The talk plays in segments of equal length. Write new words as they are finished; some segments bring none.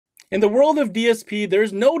In the world of DSP,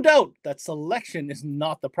 there's no doubt that selection is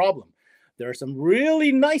not the problem. There are some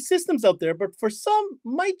really nice systems out there, but for some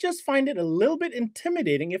might just find it a little bit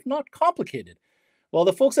intimidating, if not complicated. Well,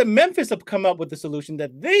 the folks at Memphis have come up with a solution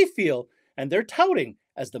that they feel and they're touting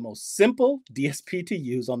as the most simple DSP to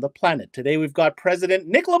use on the planet. Today, we've got President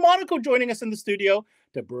NICK LOMONACO joining us in the studio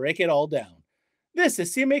to break it all down. This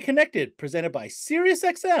is CMA Connected, presented by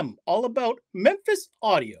SiriusXM, all about Memphis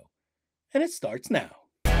audio. And it starts now.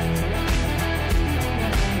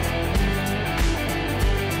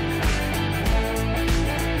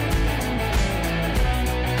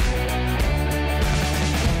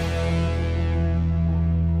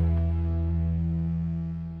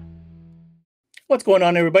 What's going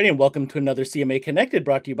on, everybody, and welcome to another CMA Connected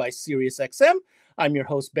brought to you by SiriusXM. I'm your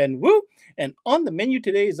host, Ben Wu, and on the menu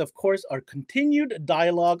today is, of course, our continued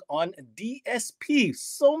dialogue on DSP.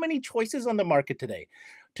 So many choices on the market today.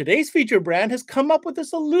 Today's feature brand has come up with a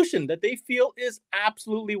solution that they feel is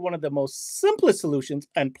absolutely one of the most simplest solutions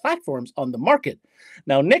and platforms on the market.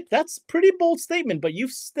 Now, Nick, that's a pretty bold statement, but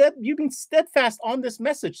you've been steadfast on this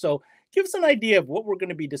message, so give us an idea of what we're going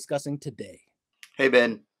to be discussing today. Hey,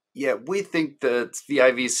 Ben. Yeah, we think the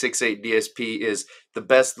VIV68 DSP is the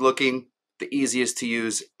best looking, the easiest to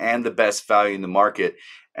use, and the best value in the market.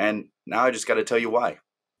 And now I just got to tell you why.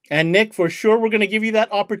 And Nick, for sure, we're going to give you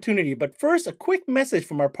that opportunity. But first, a quick message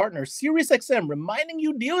from our partner, SiriusXM, reminding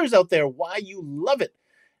you dealers out there why you love it.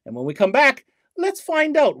 And when we come back, let's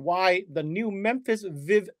find out why the new Memphis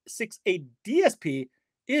VIV68 DSP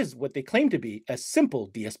is what they claim to be a simple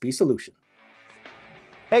DSP solution.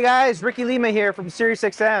 Hey guys, Ricky Lima here from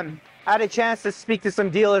SiriusXM. I had a chance to speak to some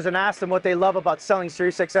dealers and ask them what they love about selling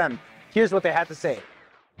SiriusXM. Here's what they had to say.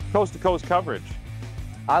 Coast-to-coast coverage.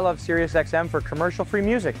 I love SiriusXM for commercial-free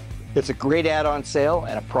music. It's a great add-on sale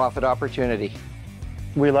and a profit opportunity.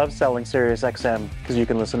 We love selling SiriusXM because you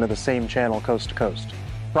can listen to the same channel coast to coast.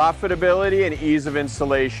 Profitability and ease of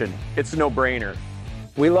installation. It's a no-brainer.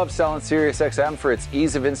 We love selling SiriusXM for its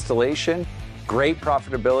ease of installation, great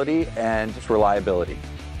profitability, and reliability.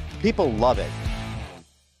 People love it.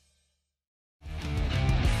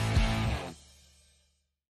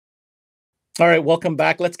 All right, welcome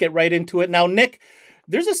back. Let's get right into it. Now, Nick,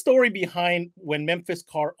 there's a story behind when Memphis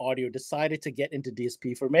Car Audio decided to get into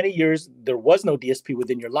DSP. For many years, there was no DSP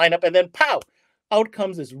within your lineup, and then pow, out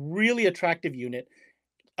comes this really attractive unit,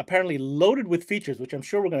 apparently loaded with features, which I'm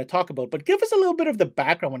sure we're going to talk about. But give us a little bit of the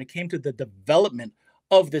background when it came to the development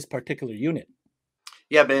of this particular unit.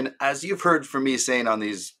 Yeah, Ben, as you've heard from me saying on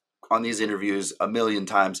these interviews a million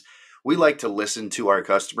times, we like to listen to our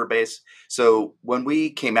customer base. So when we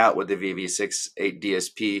came out with the VV68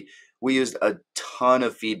 DSP, we used a ton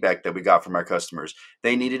of feedback that we got from our customers.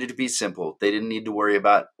 They needed it to be simple. They didn't need to worry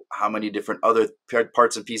about how many different other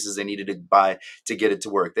parts and pieces they needed to buy to get it to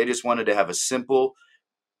work. They just wanted to have a simple,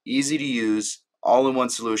 easy to use, all-in-one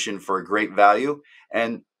solution for a great value.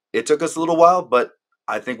 And it took us a little while, but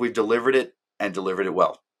I think we've delivered it and delivered it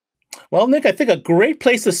well. Well, Nick, I think a great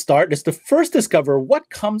place to start is to first discover what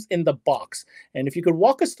comes in the box. And if you could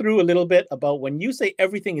walk us through a little bit about when you say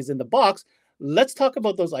everything is in the box, let's talk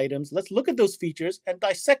about those items. Let's look at those features and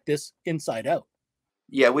dissect this inside out.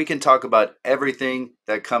 Yeah, we can talk about everything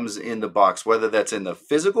that comes in the box, whether that's in the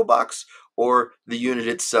physical box or the unit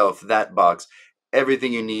itself, that box.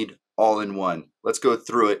 Everything you need all in one. Let's go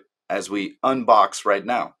through it as we unbox right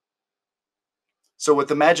now. So with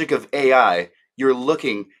the magic of AI, you're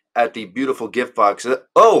looking at the beautiful gift box.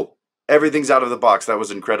 Oh, everything's out of the box. That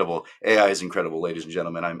was incredible. AI is incredible, ladies and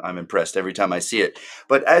gentlemen. I'm impressed every time I see it.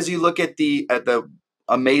 But as you look at the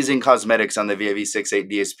amazing cosmetics on the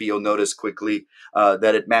VIV68 DSP, you'll notice quickly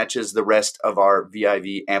that it matches the rest of our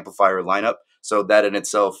VIV amplifier lineup. So that in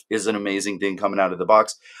itself is an amazing thing coming out of the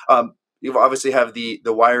box. You obviously have the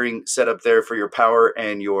wiring set up there for your power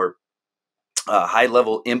and your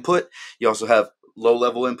high-level input. You also have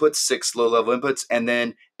low-level inputs, 6 low-level inputs, and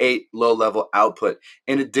then 8 low-level output.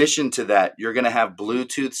 In addition to that, you're going to have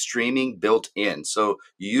Bluetooth streaming built in. So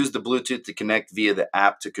you use the Bluetooth to connect via the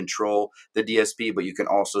app to control the DSP, but you can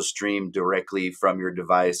also stream directly from your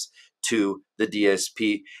device to the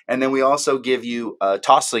DSP. And then we also give you a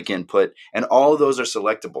Toslink input, and all of those are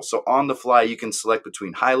selectable. So on the fly, you can select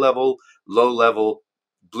between high-level, low-level,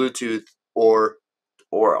 Bluetooth, or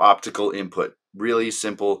optical input. Really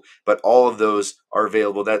simple, but all of those are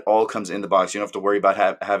available. That all comes in the box. You don't have to worry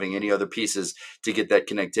about having any other pieces to get that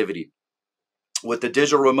connectivity. With the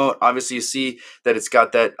digital remote, obviously you see that it's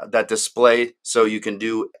got that display, so you can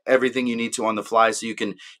do everything you need to on the fly. So you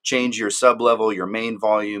can change your sub level, your main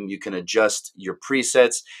volume, you can adjust your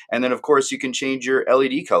presets, and then of course you can change your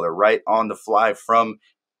LED color right on the fly from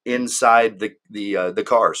inside the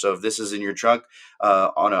car. So if this is in your trunk,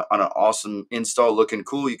 on an awesome install, looking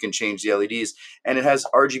cool, you can change the LEDs, and it has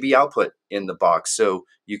RGB output in the box, so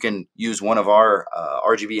you can use one of our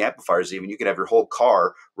RGB amplifiers. Even you can have your whole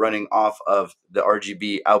car running off of the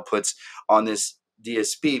RGB outputs on this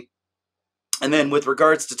DSP. And then with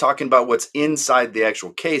regards to talking about what's inside the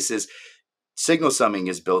actual case, is signal summing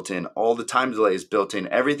is built in, all the time delay is built in,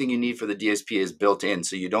 everything you need for the DSP is built in,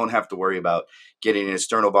 so you don't have to worry about getting an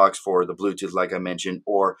external box for the Bluetooth like I mentioned,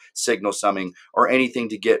 or signal summing, or anything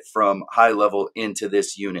to get from high level into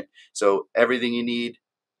this unit. So everything you need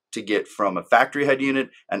to get from a factory head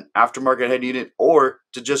unit, an aftermarket head unit, or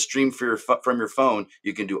to just stream from your phone,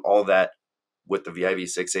 you can do all that with the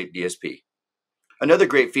VIV68 DSP. Another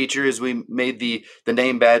great feature is we made the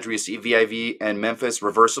name badge where you see VIV and Memphis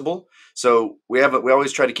reversible. So we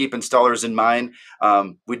always try to keep installers in mind.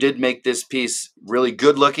 We did make this piece really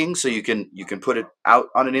good looking, so you can put it out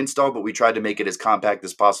on an install, but we tried to make it as compact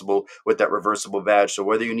as possible with that reversible badge. So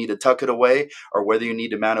whether you need to tuck it away or whether you need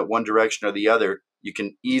to mount it one direction or the other, you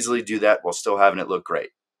can easily do that while still having it look great.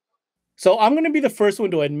 So I'm going to be the first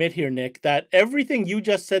one to admit here, Nick, that everything you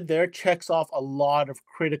just said there checks off a lot of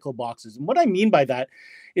critical boxes. And what I mean by that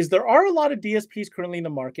is there are a lot of DSPs currently in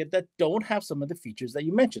the market that don't have some of the features that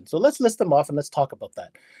you mentioned. So let's list them off and let's talk about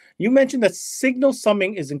that. You mentioned that signal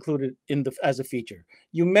summing is included in as a feature.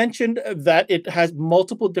 You mentioned that it has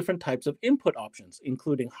multiple different types of input options,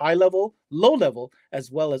 including high level, low level,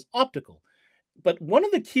 as well as optical. But one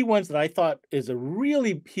of the key ones that I thought is a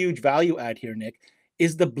really huge value add here, Nick,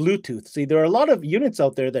 is the Bluetooth. See, there are a lot of units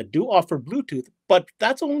out there that do offer Bluetooth, but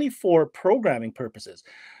that's only for programming purposes.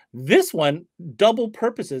 This one double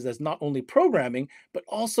purposes as not only programming, but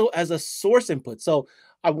also as a source input. So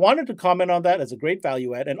I wanted to comment on that as a great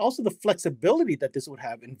value add, and also the flexibility that this would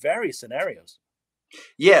have in various scenarios.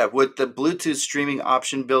 Yeah, with the Bluetooth streaming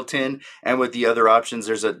option built in, and with the other options,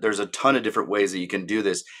 there's a ton of different ways that you can do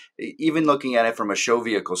this. Even looking at it from a show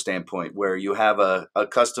vehicle standpoint, where you have a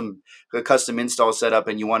custom install setup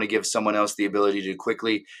and you want to give someone else the ability to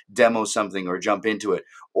quickly demo something or jump into it.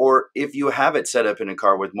 Or if you have it set up in a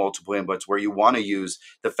car with multiple inputs where you want to use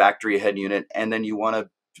the factory head unit and then you want to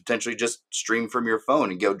potentially just stream from your phone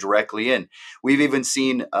and go directly in. We've even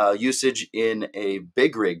seen usage in a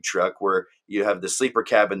big rig truck where you have the sleeper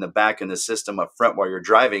cab in the back and the system up front while you're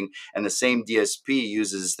driving, and the same DSP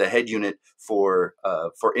uses the head unit for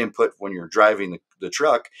input when you're driving the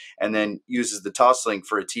truck, and then uses the Toslink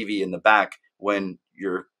for a TV in the back when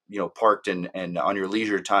you're parked and on your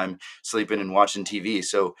leisure time sleeping and watching TV.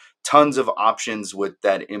 So tons of options with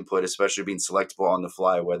that input, especially being selectable on the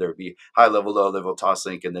fly, whether it be high level, low level,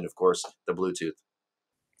 Toslink, and then of course the Bluetooth.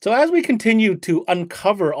 So as we continue to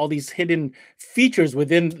uncover all these hidden features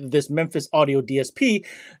within this Memphis Audio DSP,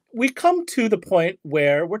 we come to the point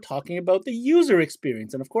where we're talking about the user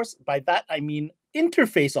experience. And of course, by that, I mean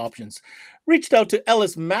interface options. Reached out to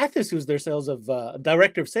Ellis Mathis, who's their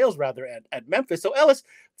director of sales at Memphis. So Ellis,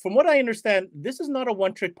 from what I understand, this is not a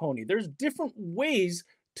one-trick pony. There's different ways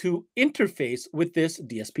to interface with this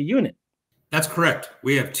DSP unit. That's correct.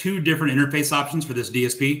 We have two different interface options for this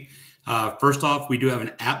DSP. First off, we do have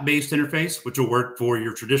an app-based interface, which will work for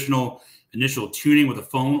your traditional initial tuning with a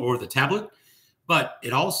phone or the tablet, but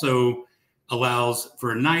it also allows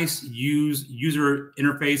for a nice user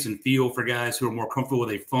interface and feel for guys who are more comfortable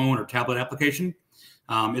with a phone or tablet application.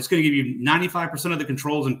 It's going to give you 95% of the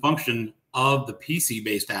controls and function of the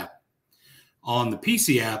PC-based app. On the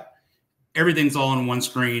PC app, everything's all on one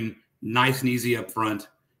screen, nice and easy up front.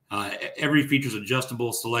 Every feature is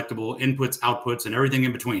adjustable, selectable, inputs, outputs, and everything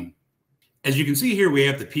in between. As you can see here, we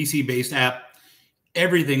have the PC-based app.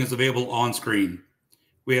 Everything is available on screen.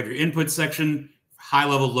 We have your input section, high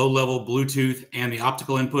level, low level, Bluetooth, and the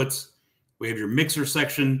optical inputs. We have your mixer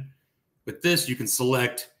section. With this, you can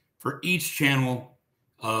select for each channel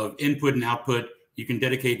of input and output. You can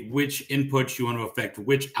dedicate which inputs you want to affect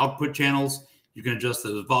which output channels. You can adjust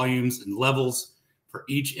those volumes and levels for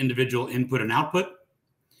each individual input and output.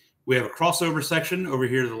 We have a crossover section over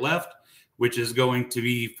here to the left, which is going to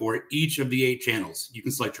be for each of the 8 channels. You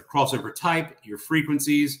can select your crossover type, your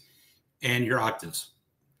frequencies, and your octaves.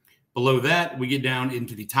 Below that, we get down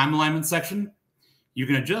into the time alignment section. You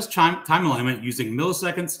can adjust time alignment using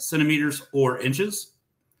milliseconds, centimeters, or inches.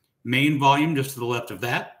 Main volume just to the left of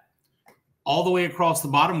that. All the way across the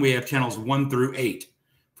bottom, we have channels 1 through 8.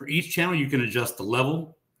 For each channel, you can adjust the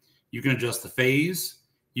level. You can adjust the phase.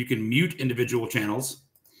 You can mute individual channels.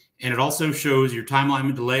 And it also shows your time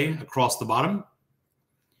alignment delay across the bottom.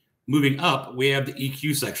 Moving up, we have the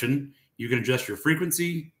EQ section. You can adjust your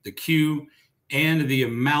frequency, the Q, and the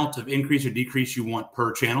amount of increase or decrease you want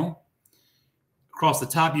per channel. Across the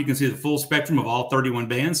top, you can see the full spectrum of all 31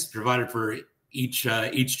 bands provided for each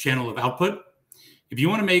channel of output. If you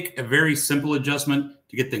want to make a very simple adjustment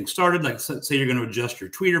to get things started, like say you're going to adjust your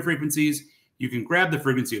tweeter frequencies, you can grab the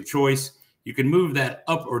frequency of choice. You can move that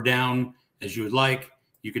up or down as you would like.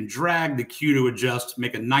 You can drag the cue to adjust,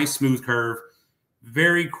 make a nice smooth curve.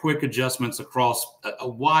 Very quick adjustments across a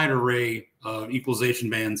wide array of equalization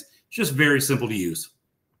bands. Just very simple to use.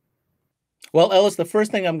 Well, Ellis, the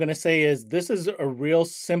first thing I'm going to say is this is a real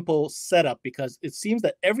simple setup because it seems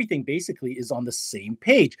that everything basically is on the same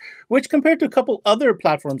page, which compared to a couple other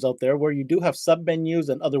platforms out there where you do have sub-menus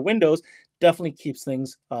and other windows, definitely keeps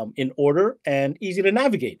things in order and easy to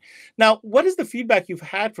navigate. Now, what is the feedback you've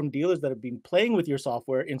had from dealers that have been playing with your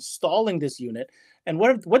software, installing this unit, and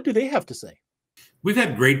what do they have to say? We've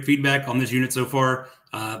had great feedback on this unit so far.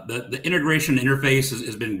 The integration interface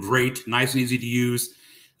has been great, nice and easy to use.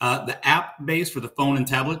 The app base for the phone and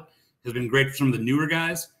tablet has been great for some of the newer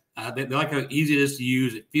guys. They like how easy it is to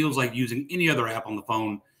use. It feels like using any other app on the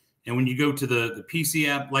phone. And when you go to the PC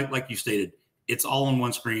app, like you stated, it's all on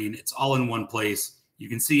one screen. It's all in one place. You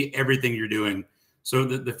can see everything you're doing. So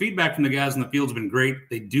the feedback from the guys in the field has been great.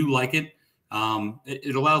 They do like it.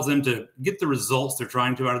 It allows them to get the results they're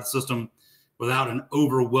trying to out of the system without an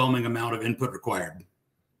overwhelming amount of input required.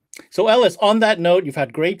 So Ellis, on that note, you've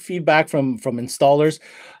had great feedback from installers.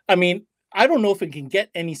 I mean, I don't know if it can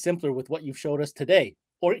get any simpler with what you've showed us today,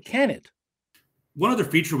 or can it? One other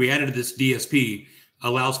feature we added to this DSP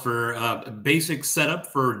allows for a basic setup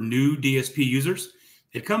for new DSP users.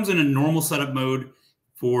 It comes in a normal setup mode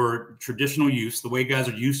for traditional use, the way guys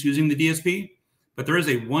are used to using the DSP, but there is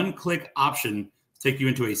a one-click option to take you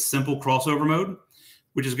into a simple crossover mode,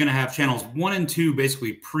 which is going to have channels 1 and 2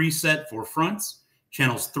 basically preset for fronts,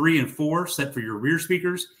 channels 3 and 4 set for your rear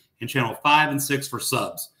speakers, and channel 5 and 6 for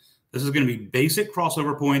subs. This is going to be basic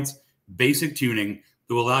crossover points, basic tuning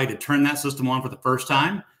that will allow you to turn that system on for the first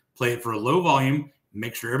time, play it for a low volume,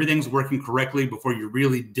 make sure everything's working correctly before you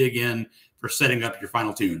really dig in for setting up your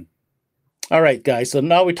final tune. All right, guys. So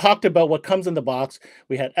now we talked about what comes in the box.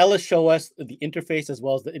 We had Ellis show us the interface as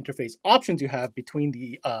well as the interface options you have between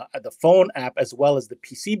the phone app as well as the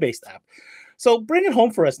PC-based app. So bring it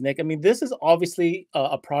home for us, Nick. I mean, this is obviously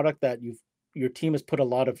a product that your team has put a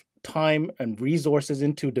lot of time and resources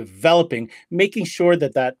into developing, making sure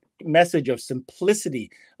that that message of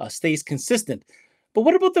simplicity stays consistent. But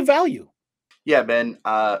what about the value? Yeah, Ben,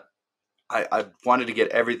 I wanted to get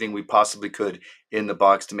everything we possibly could in the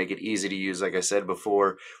box to make it easy to use. Like I said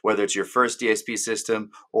before, whether it's your first DSP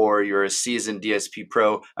system or you're a seasoned DSP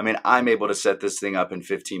pro, I mean, I'm able to set this thing up in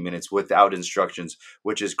 15 minutes without instructions,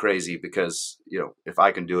 which is crazy because, you know, if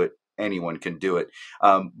I can do it, anyone can do it.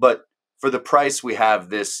 But for the price we have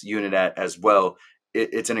this unit at as well,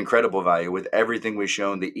 it's an incredible value with everything we've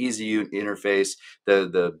shown, the easy interface,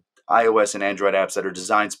 the iOS and Android apps that are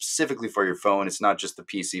designed specifically for your phone. It's not just the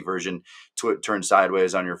PC version to turn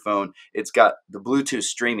sideways on your phone. It's got the Bluetooth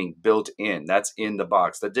streaming built in. That's in the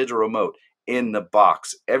box. The digital remote in the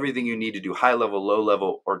box. Everything you need to do high level, low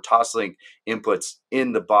level, or Toslink inputs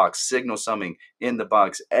in the box. Signal summing in the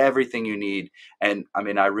box. Everything you need. And I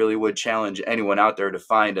mean, I really would challenge anyone out there to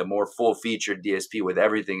find a more full-featured DSP with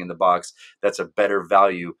everything in the box that's a better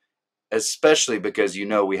value, especially because, you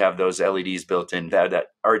know, we have those LEDs built in, that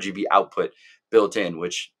RGB output built in,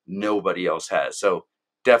 which nobody else has. So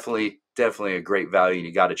definitely a great value, and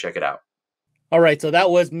you got to check it out. All right, so that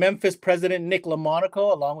was Memphis President NICK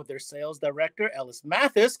LOMONACO, along with their sales director, Ellis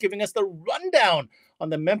Mathis, giving us the rundown on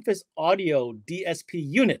the Memphis Audio DSP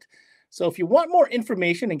unit. So if you want more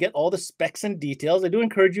information and get all the specs and details, I do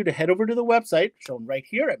encourage you to head over to the website shown right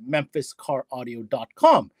here at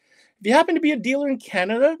memphiscaraudio.com. If you happen to be a dealer in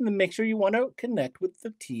Canada, then make sure you want to connect with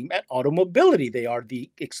the team at Automobility. They are the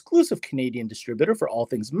exclusive Canadian distributor for all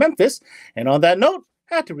things Memphis. And on that note,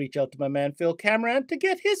 I had to reach out to my man, Phil Cameron, to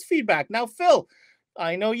get his feedback. Now, Phil,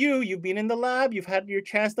 I know you've been in the lab. You've had your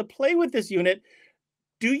chance to play with this unit.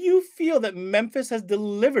 Do you feel that Memphis has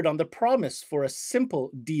delivered on the promise for a simple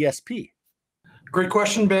DSP? Great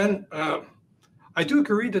question, Ben. I do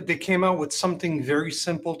agree that they came out with something very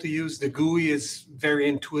simple to use. The GUI is very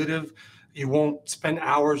intuitive. You won't spend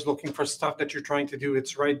hours looking for stuff that you're trying to do.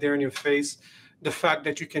 It's right there in your face. The fact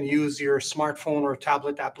that you can use your smartphone or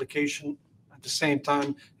tablet application at the same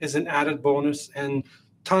time is an added bonus, and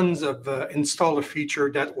tons of installer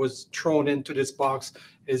feature that was thrown into this box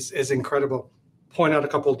is incredible. Point out a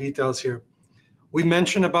couple of details here. We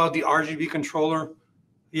mentioned about the RGB controller.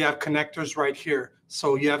 You have connectors right here.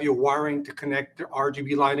 So you have your wiring to connect the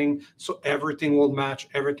RGB lighting, so everything will match,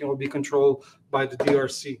 everything will be controlled by the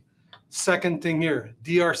DRC. Second thing here,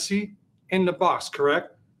 DRC in the box,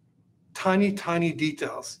 correct? tiny, tiny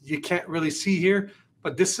details. You can't really see here,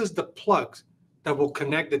 but this is the plugs that will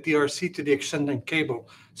connect the DRC to the extended cable.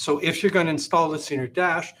 So if you're going to install this in your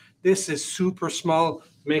dash, this is super small,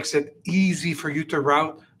 makes it easy for you to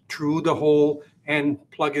route through the hole and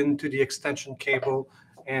plug into the extension cable,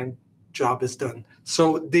 and job is done.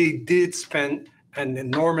 So they did spend an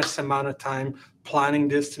enormous amount of time planning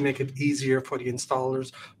this to make it easier for the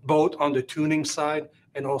installers, both on the tuning side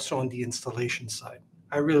and also on the installation side.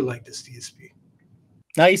 I really like this DSP.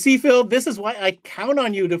 Now, you see, Phil, this is why I count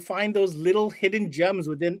on you to find those little hidden gems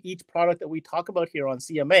within each product that we talk about here on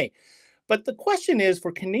CMA. But the question is,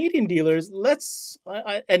 for Canadian dealers, let's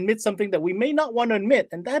admit something that we may not want to admit,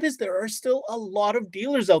 and that is there are still a lot of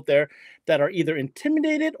dealers out there that are either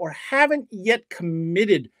intimidated or haven't yet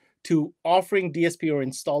committed to offering DSP or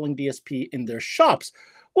installing DSP in their shops.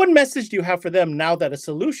 What message do you have for them now that a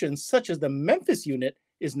solution such as the Memphis unit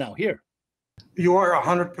is now here? You are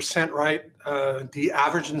 100% right. The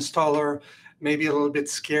average installer may be a little bit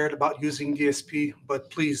scared about using DSP, but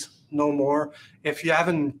please, no more. If you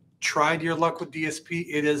haven't tried your luck with DSP,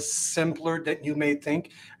 it is simpler than you may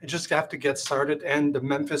think. You just have to get started, and the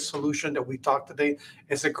Memphis solution that we talked today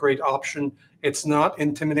is a great option. It's not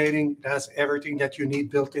intimidating. It has everything that you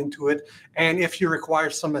need built into it. And if you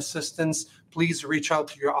require some assistance, please reach out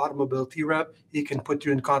to your automobility rep. He can put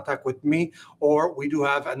you in contact with me, or we do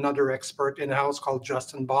have another expert in-house called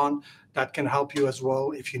Justin Bond that can help you as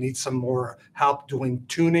well if you need some more help doing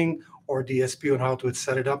tuning or DSP on how to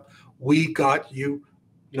set it up. We got you.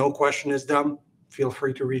 No question is dumb. Feel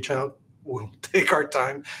free to reach out. We'll take our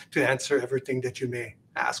time to answer everything that you may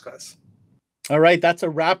ask us. All right, that's a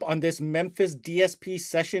wrap on this Memphis DSP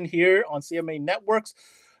session here on CMA Networks.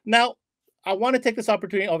 Now, I want to take this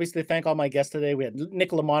opportunity, obviously, to thank all my guests today. We had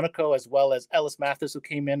NICK LOMONACO as well as Ellis Mathis, who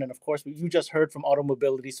came in. And of course, you just heard from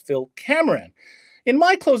Automobility's Phil Cameron. In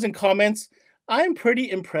my closing comments, I'm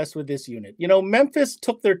pretty impressed with this unit. You know, Memphis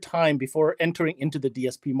took their time before entering into the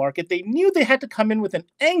DSP market. They knew they had to come in with an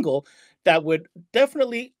angle that would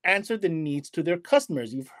definitely answer the needs to their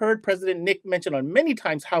customers. You've heard President Nick mention on many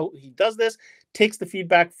times how he does this, takes the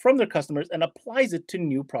feedback from their customers and applies it to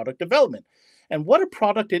new product development. And what a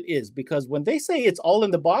product it is, because when they say it's all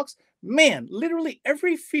in the box, man, literally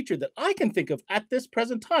every feature that I can think of at this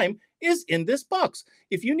present time is in this box.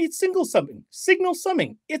 If you need signal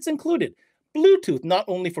summing, it's included. Bluetooth, not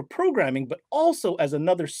only for programming, but also as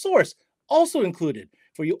another source, also included.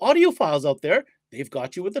 For you audiophiles out there, they've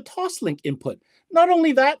got you with the Toslink input. Not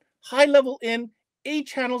only that, high level in, 8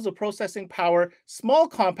 channels of processing power, small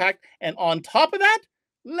compact, and on top of that,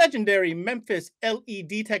 legendary Memphis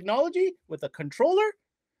LED technology with a controller.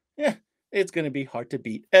 Yeah, it's going to be hard to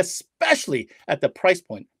beat, especially at the price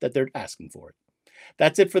point that they're asking for it.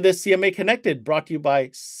 That's it for this CMA Connected, brought to you by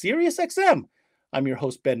SiriusXM. I'm your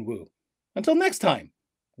host, Ben Wu. Until next time,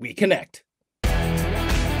 we connect.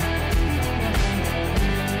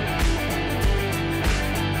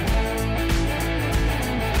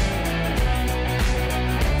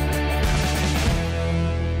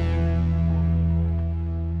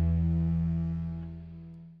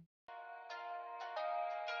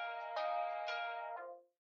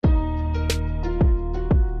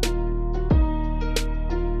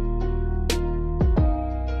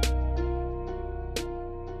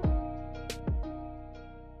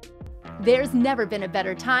 There's never been a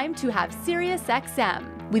better time to have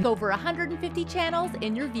SiriusXM with over 150 channels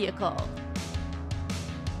in your vehicle.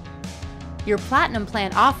 Your Platinum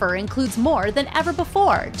Plan offer includes more than ever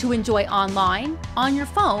before to enjoy online, on your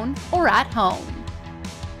phone, or at home.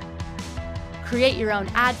 Create your own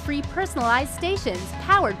ad-free personalized stations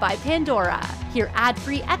powered by Pandora. Hear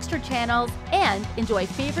ad-free extra channels and enjoy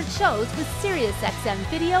favorite shows with SiriusXM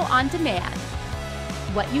Video on Demand.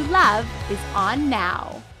 What you love is on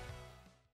now.